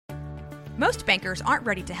Most bankers aren't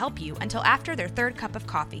ready to help you until after their third cup of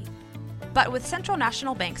coffee. But with Central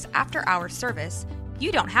National Bank's after-hours service,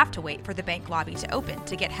 you don't have to wait for the bank lobby to open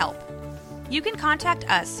to get help. You can contact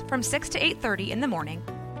us from 6 to 8:30 in the morning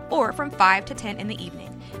or from 5 to 10 in the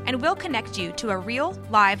evening, and we'll connect you to a real,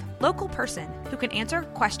 live, local person who can answer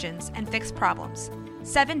questions and fix problems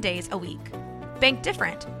 7 days a week. Bank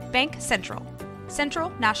different. Bank Central. Central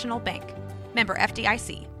National Bank. Member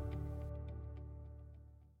FDIC.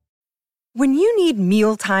 When you need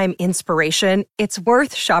mealtime inspiration, it's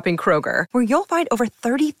worth shopping Kroger, where you'll find over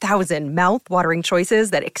 30,000 mouth-watering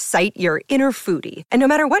choices that excite your inner foodie. And no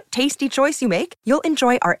matter what tasty choice you make, you'll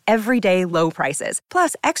enjoy our everyday low prices,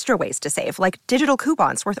 plus extra ways to save, like digital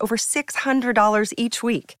coupons worth over $600 each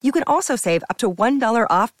week. You can also save up to $1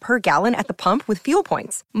 off per gallon at the pump with fuel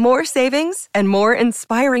points. More savings and more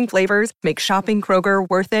inspiring flavors make shopping Kroger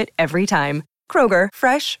worth it every time. Kroger,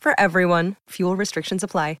 fresh for everyone. Fuel restrictions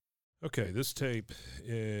apply. Okay, this tape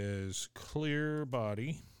is clear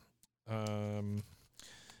body.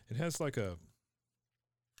 It has like a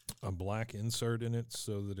black insert in it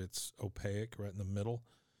so that it's opaque right in the middle.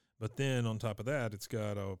 But then on top of that, it's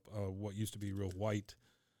got a what used to be real white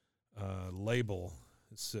label.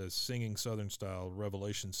 It says Singing Southern Style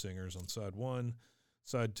Revelation Singers on side 1.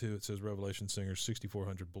 Side 2, it says Revelation Singers,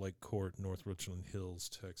 6400 Blake Court, North Richland Hills,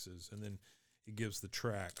 Texas. And then it gives the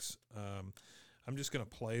tracks. I'm just going to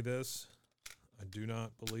play this. I do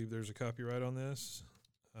not believe there's a copyright on this.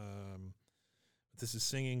 This is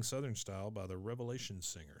Singing Southern Style by the Revelation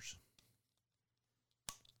Singers.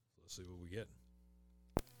 Let's see what we get.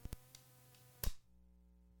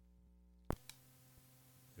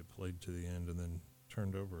 It played to the end and then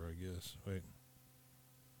turned over, I guess. Wait.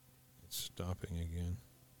 It's stopping again.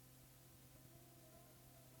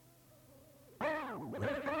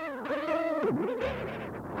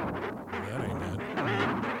 That ain't it.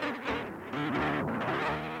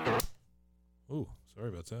 Ooh, sorry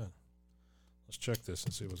about that. Let's check this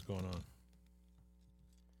and see what's going on.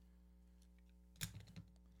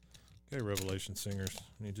 Okay, Revelation Singers,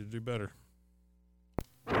 need to do better.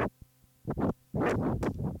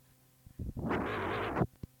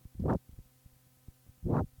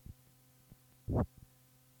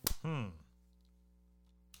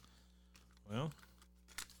 Well,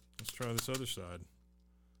 let's try this other side.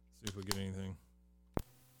 See if we get anything.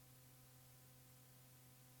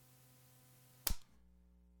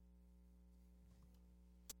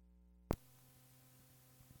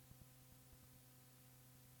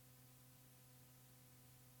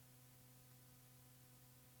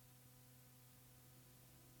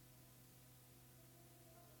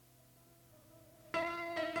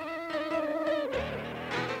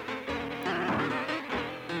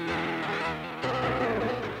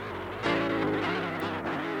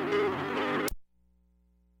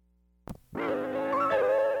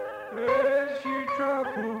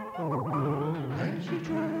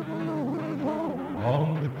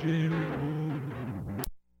 On the Jericho.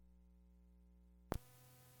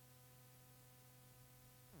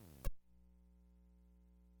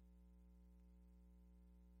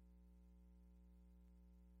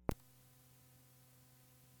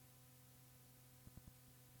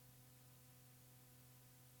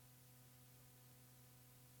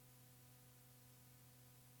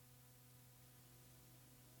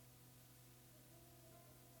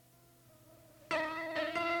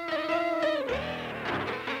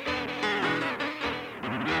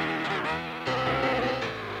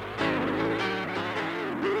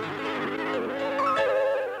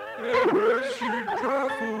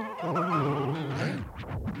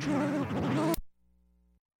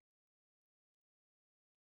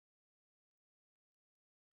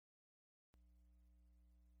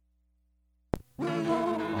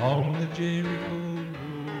 On the Jericho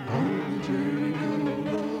road,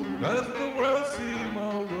 does the world seem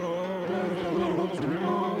all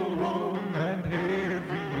wrong, and heavier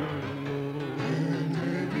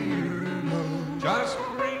load, just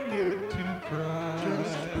bring it to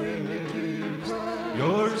Christ,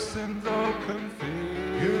 your sins all confessed,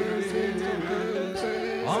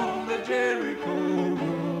 on the Jericho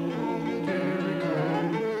road,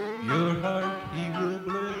 your heart he will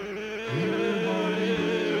bless.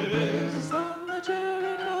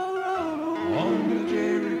 On the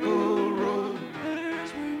Jericho road,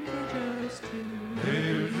 there's room for just two.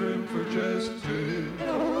 There's room for just two.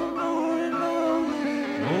 No more and no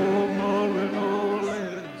less. No more and no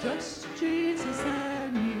less. Just Jesus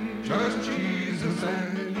and you. Just Jesus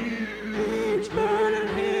and you. Each burden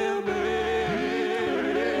he'll bear.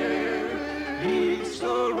 Each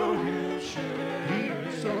sorrow he'll share.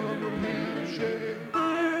 Each sorrow he'll share.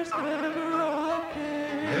 There's never a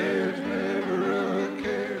care. There's never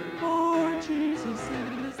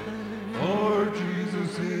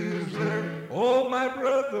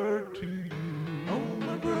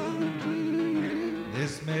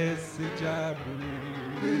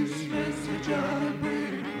this message I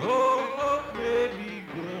bring. Oh, let me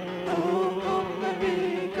go. Oh, let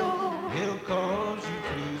me go. He'll cause you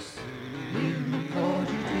to sing. He'll cause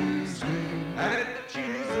you to sing. At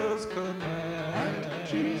Jesus' command. At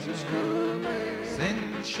Jesus' command.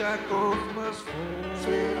 Sin shackles must fall.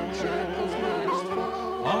 Sin shackles must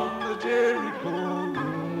fall. On the Jericho road.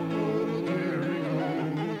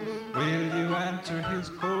 Jericho. Will you answer his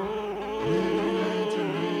call? Will you answer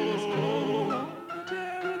his call?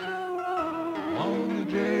 On the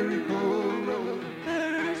Jericho road,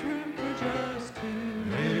 there's room for just two.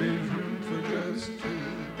 There's room for just two.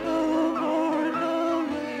 No more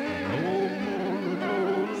lonely. No more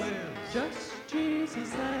lonely. Just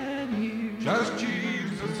Jesus and you. Just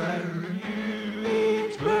Jesus and you.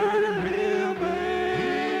 Each burden will bear.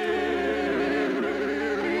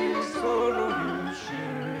 Each sorrow you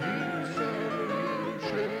share. Each sorrow you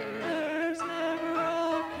share. There's never a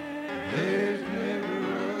care. There's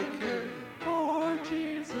never a care. For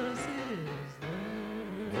Jesus is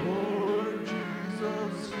there. For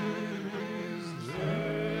Jesus is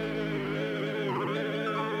there.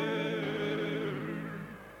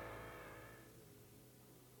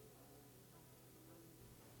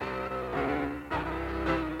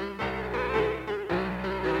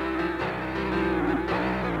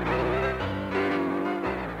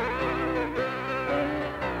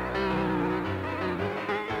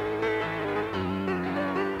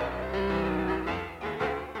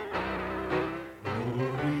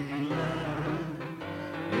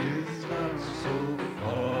 It's not so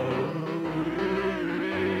far away.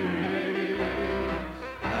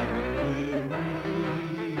 I will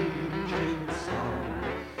reach its somewhere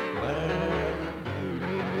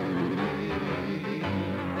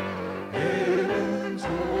heaven's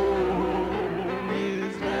home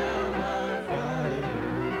is now my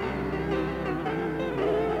fire.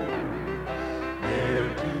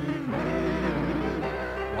 There to live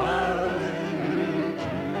while ages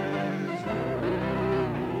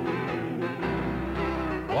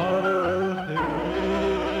what a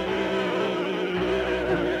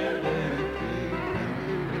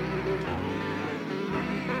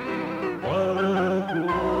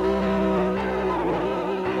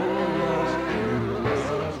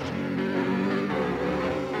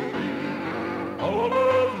all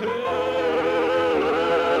of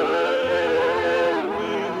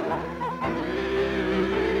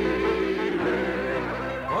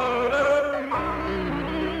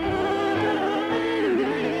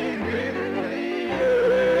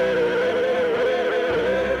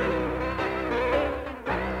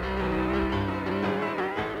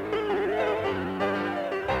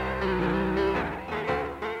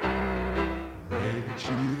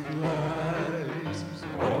lives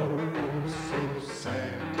are so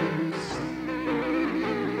sad to see.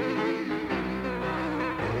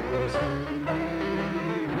 Those who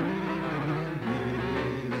live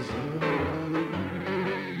in misery,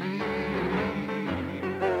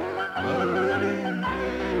 but in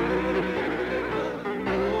heaven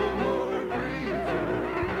no more grief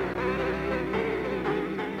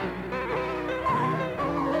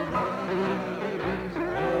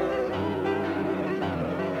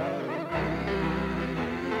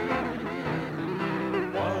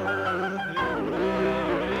or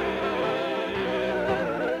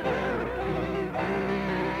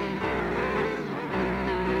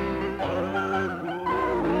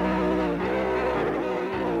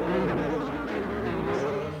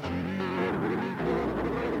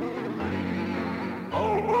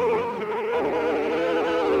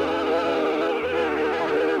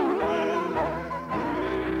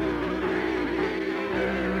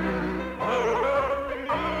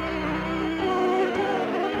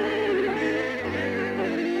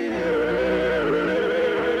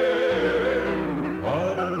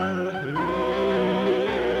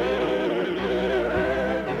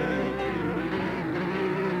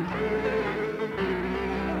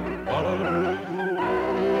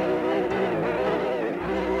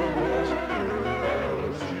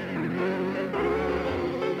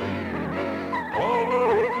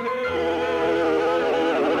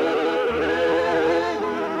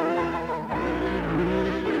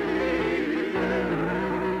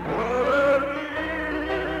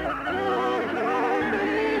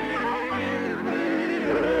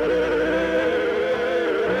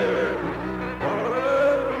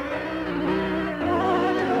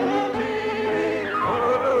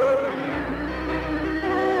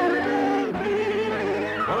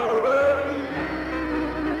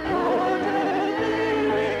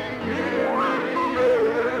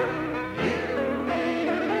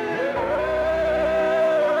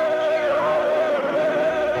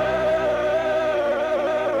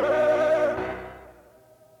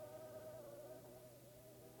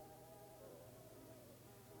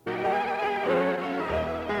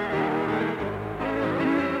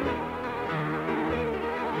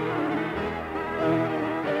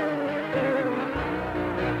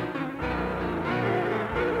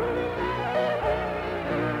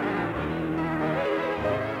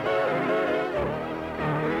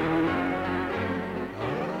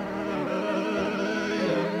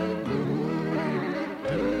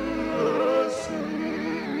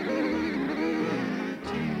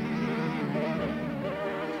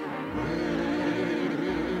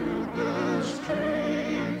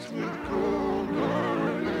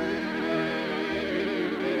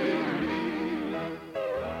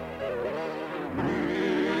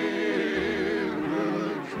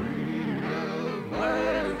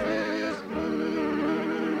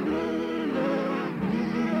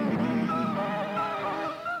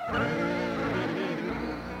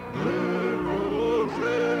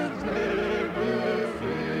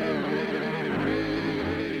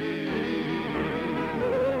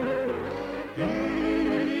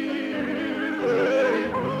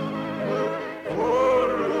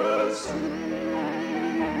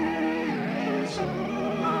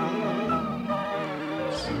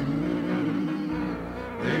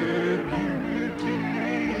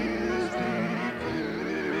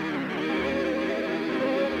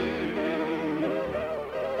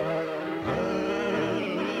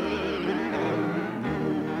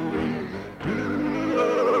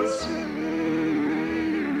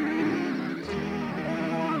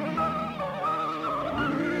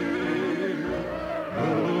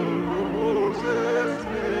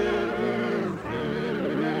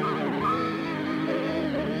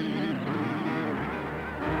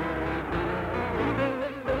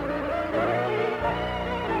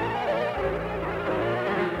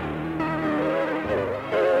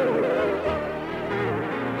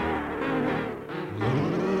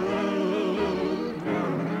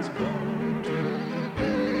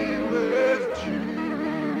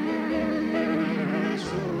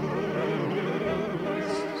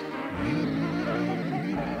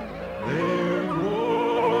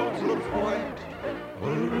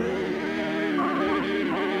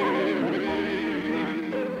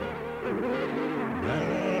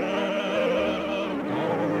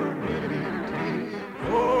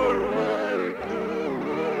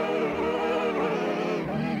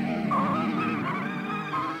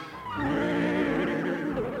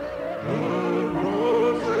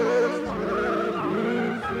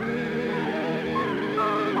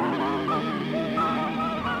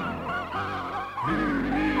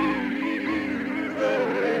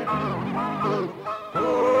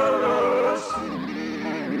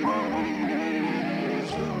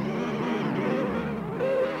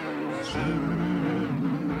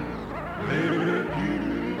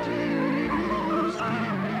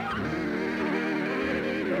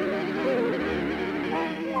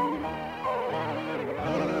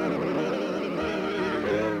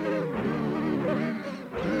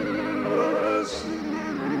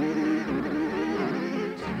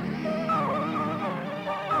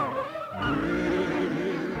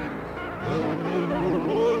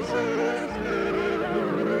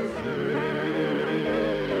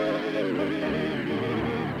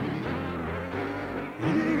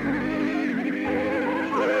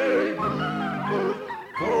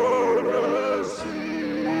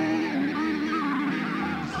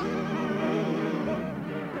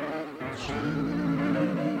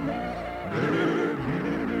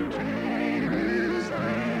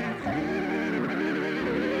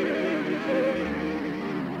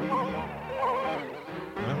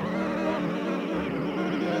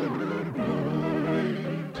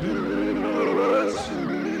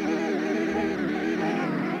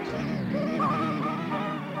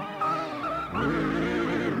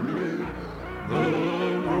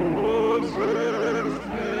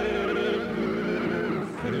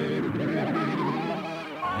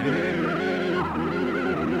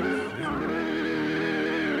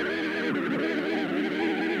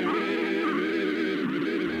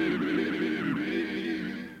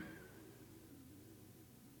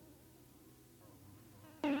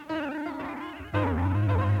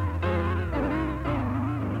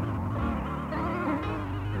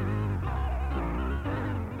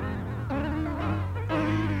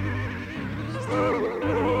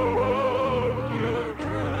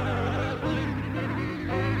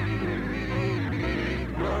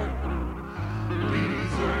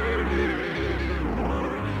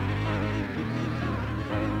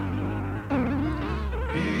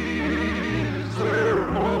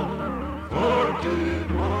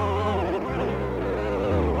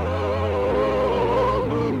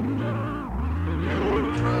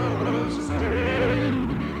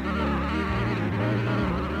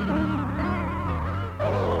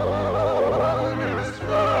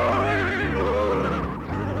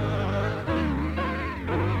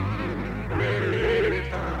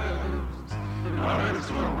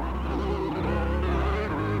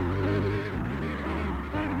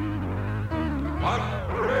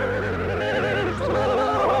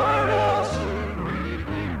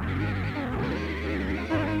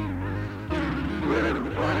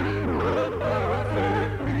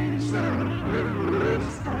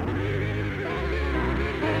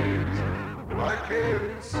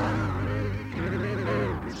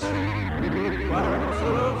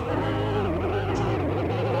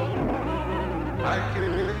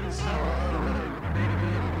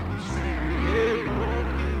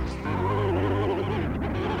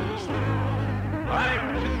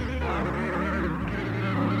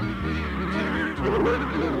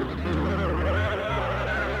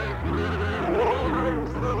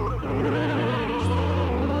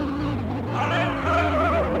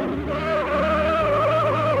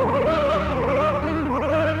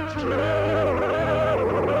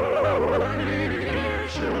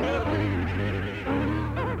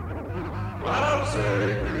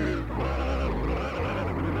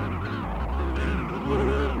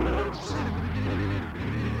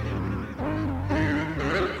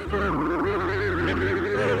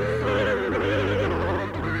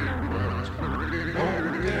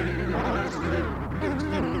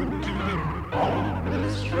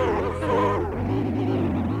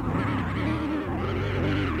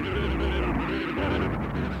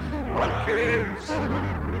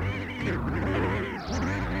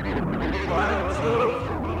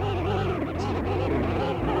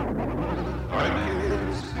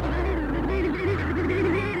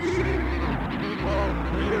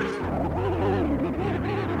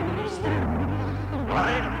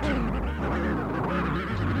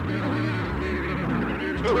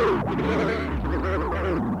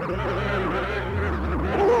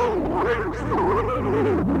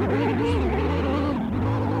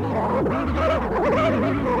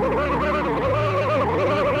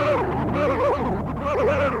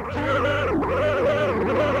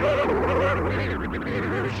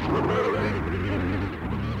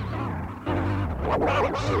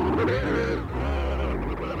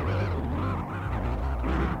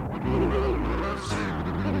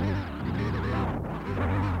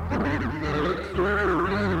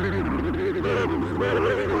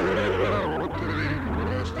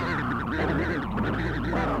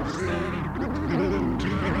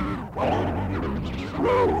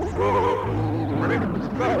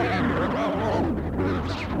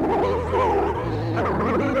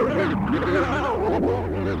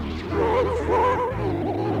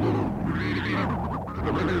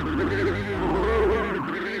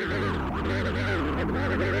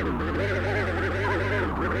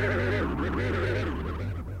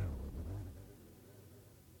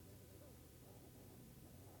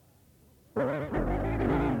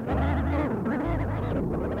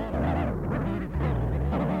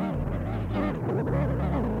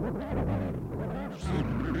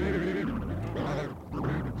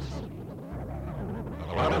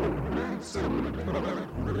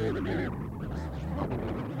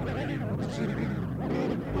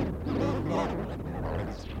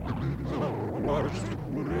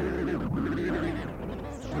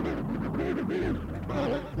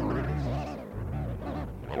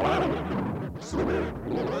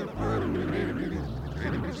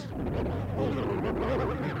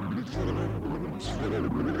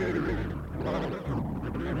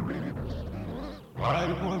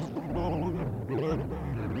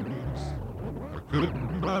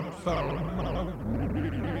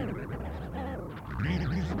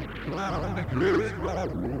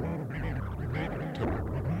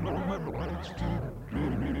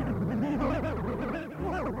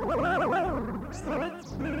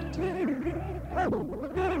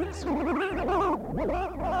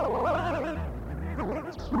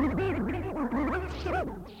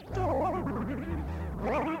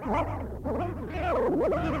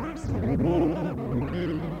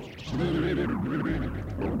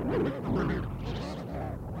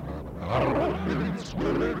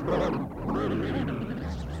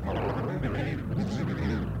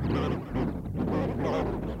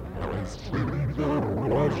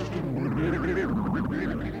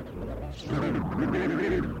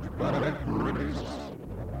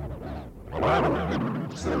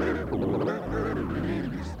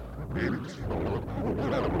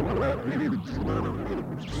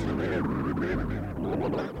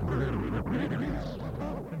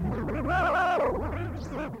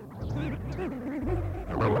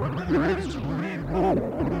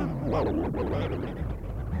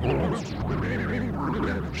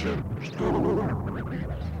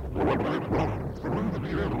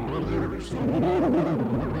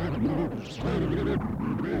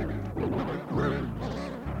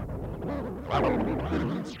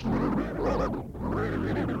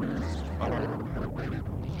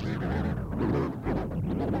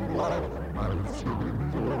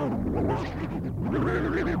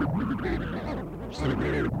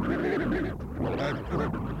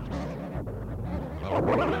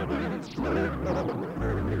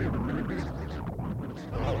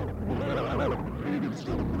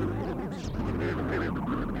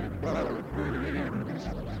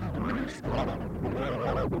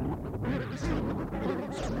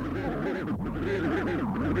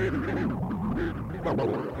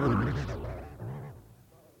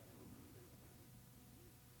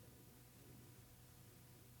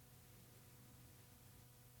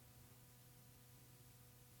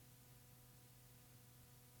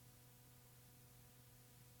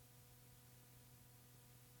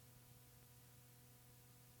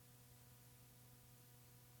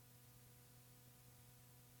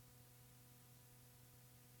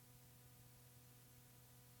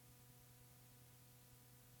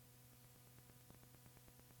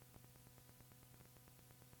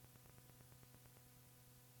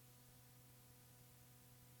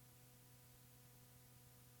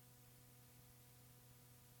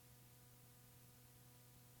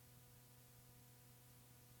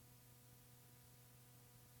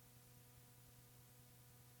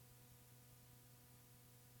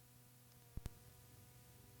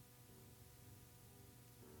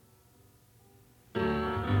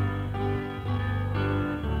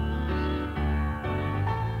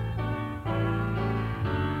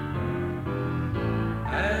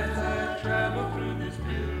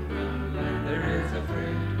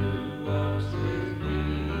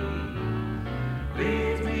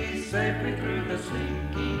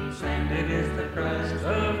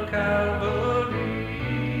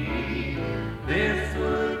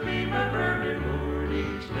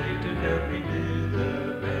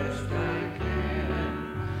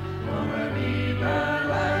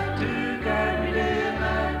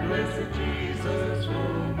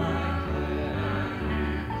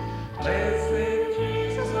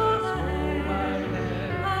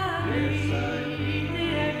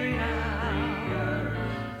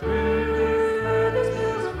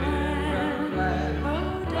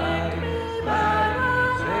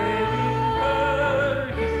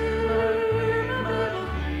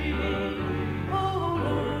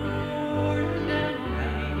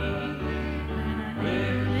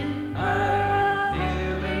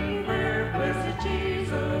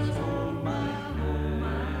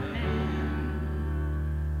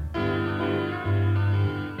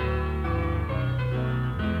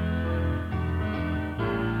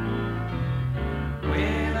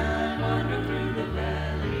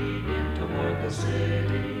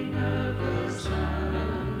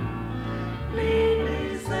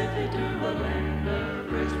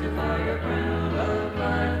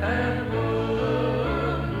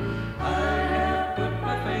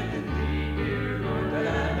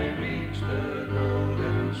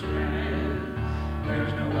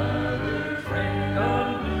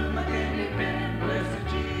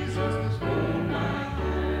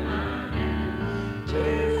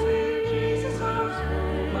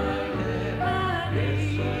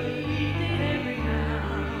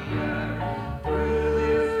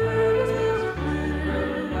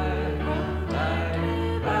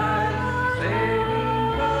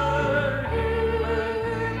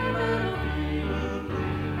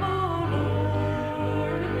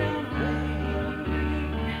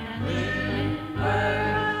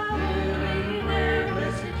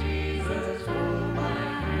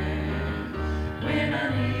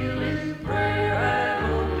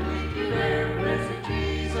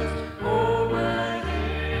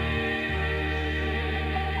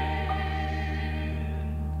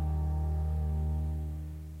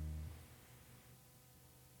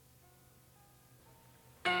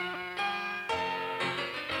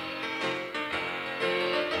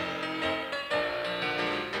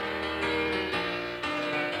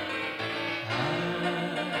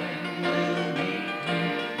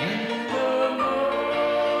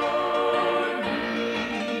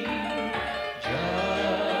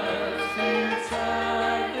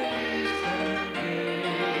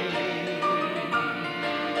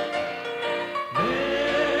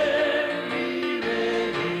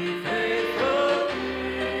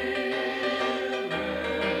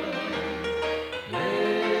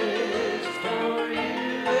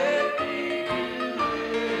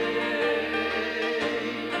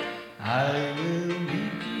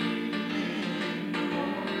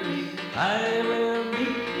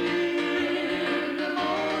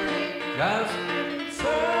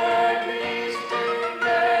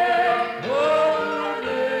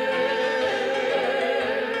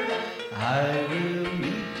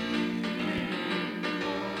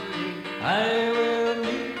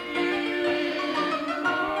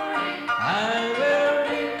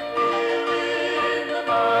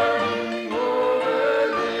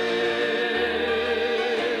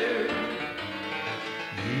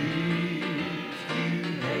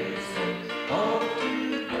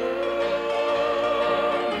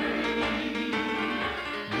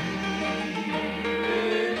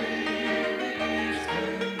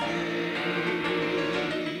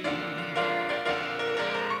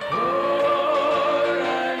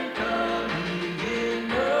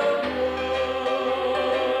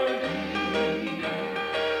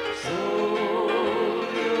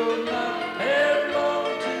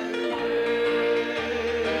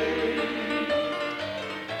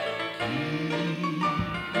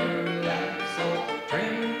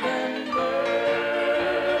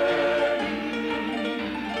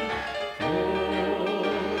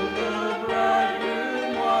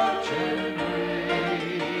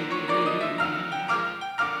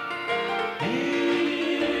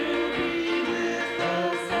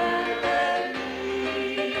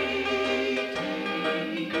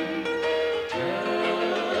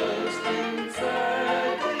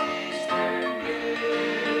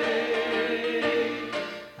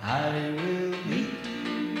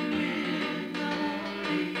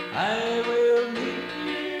I will meet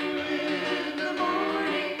you in the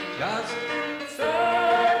morning, just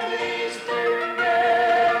beside the eastern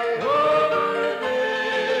gate over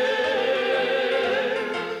there.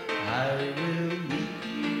 I will meet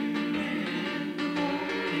you in the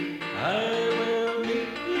morning. I will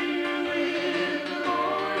meet you in the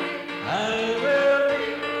morning. I will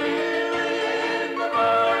meet you in the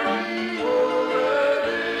morning over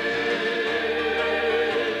there.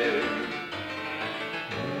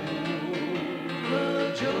 Oh,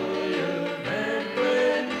 the joy of that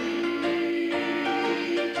glad meeting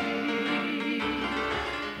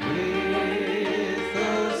with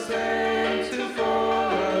the saints who for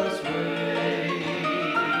us wait.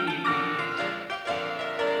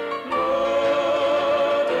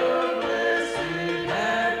 Lord, a blessed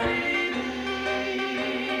happy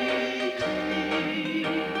meeting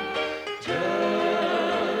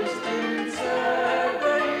just inside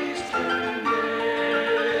the eastern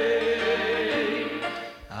gate.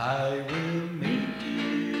 I will meet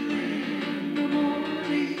you in the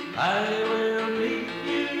morning. I will meet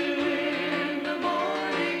you in the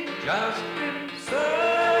morning, just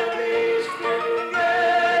inside the eastern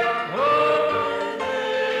gate over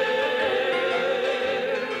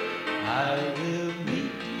there. I will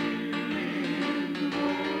meet you in the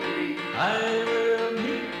morning. I will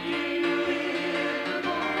meet you in the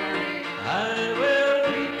morning. I will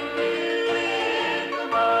meet you in the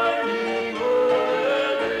morning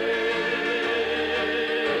over there.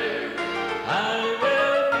 I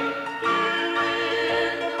will meet you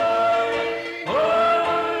in the morning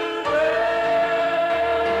over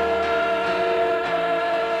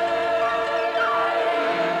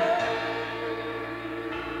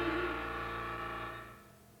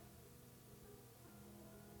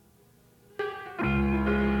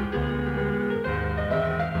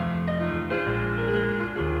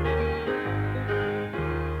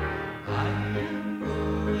I am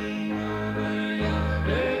going over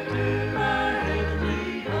yonder to my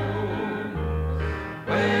heavenly home,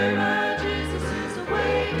 where my Jesus is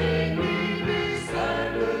awaiting me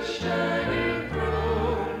beside the shining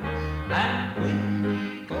throne. And when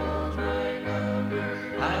he calls my number,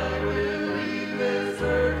 I will leave this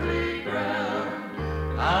earthly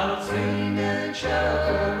ground. I'll sing and shout,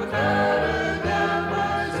 for without a doubt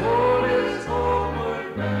my soul is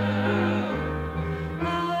homeward bound.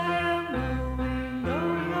 I am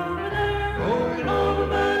going over there, going over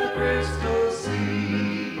by the crystal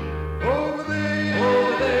sea. Over there,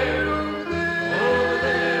 over there, over there, over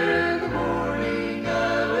there in the morning I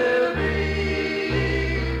will be.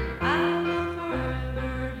 I will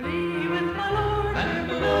forever be with my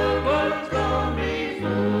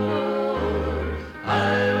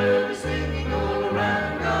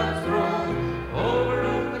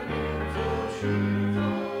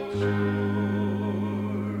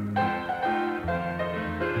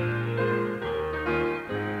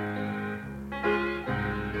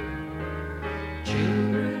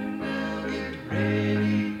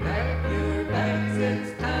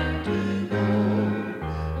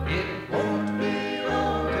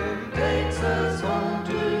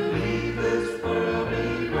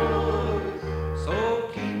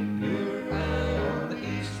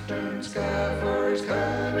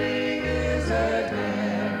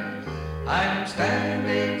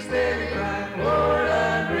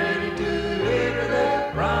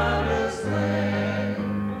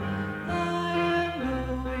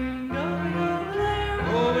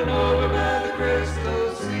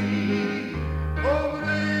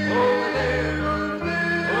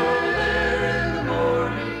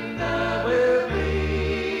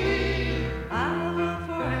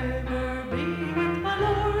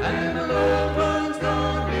and the loved ones.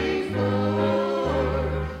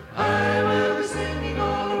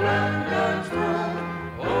 all around.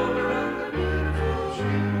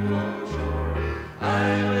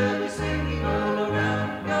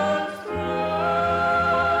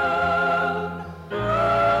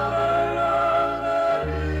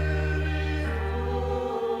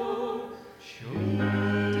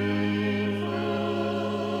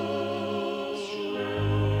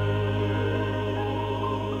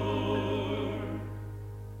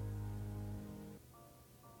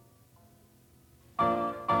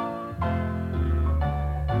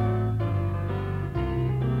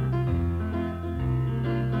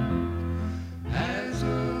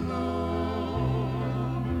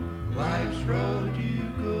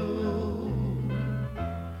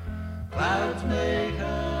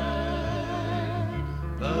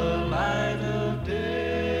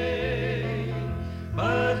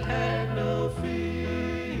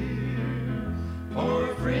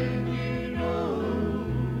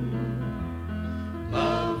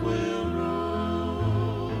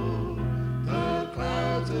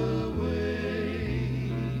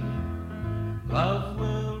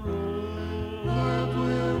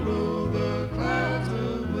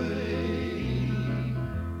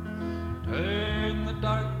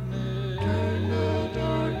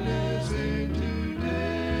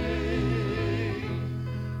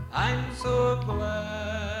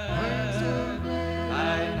 glad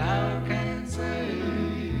I now can say,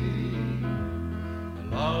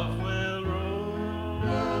 love will roll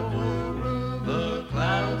the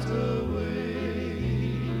clouds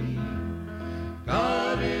away.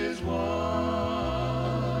 God is watching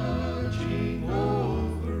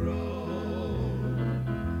over all,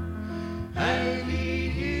 and He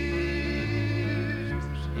hears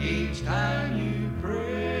each time you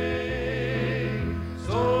pray.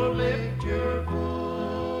 So lift your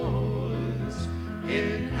voice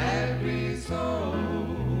in happy song.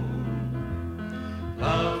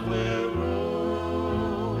 Love will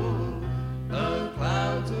roll the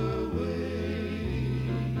clouds away.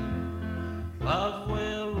 Love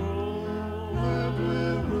will roll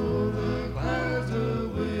the clouds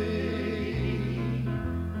away.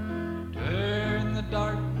 Turn the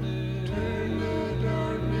darkness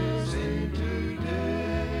into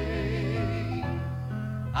day.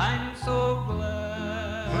 I'm so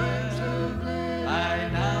glad I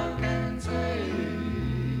now can say,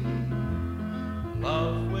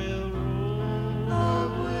 love will roll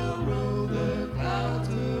the clouds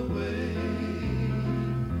away.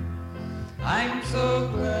 I'm so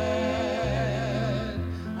glad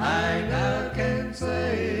I now can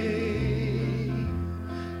say,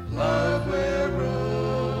 love will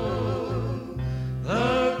roll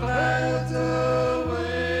the clouds away.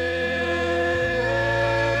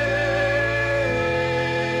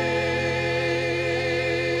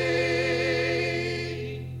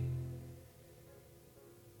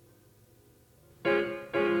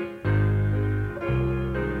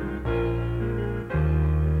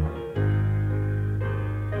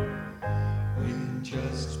 When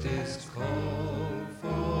justice called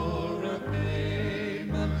for a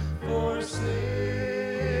payment for sin,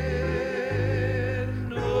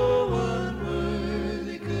 no one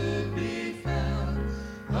worthy could be found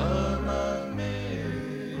among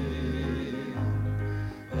men.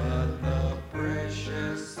 But the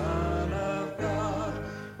precious Son of God,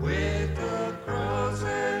 with the cross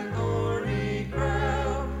and thorny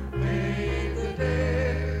crown, paid the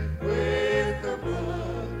debt with the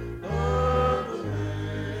blood of the Lamb.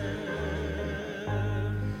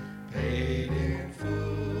 Paid in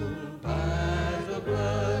full by the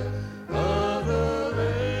blood of the Lamb.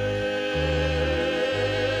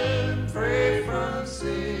 Free from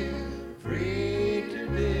sin, free to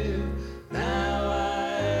live, now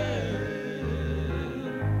I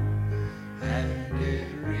am. And it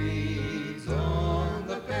reads on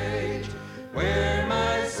the page where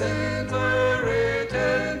my sins were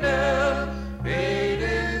written down, paid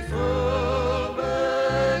in full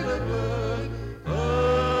by the blood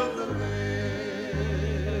of the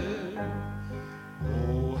Lamb.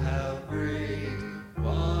 Oh, how great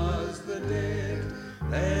was the debt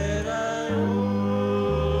that I owed,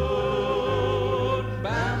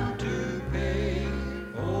 bound to pay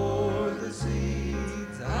for the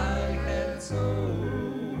seeds I had sown.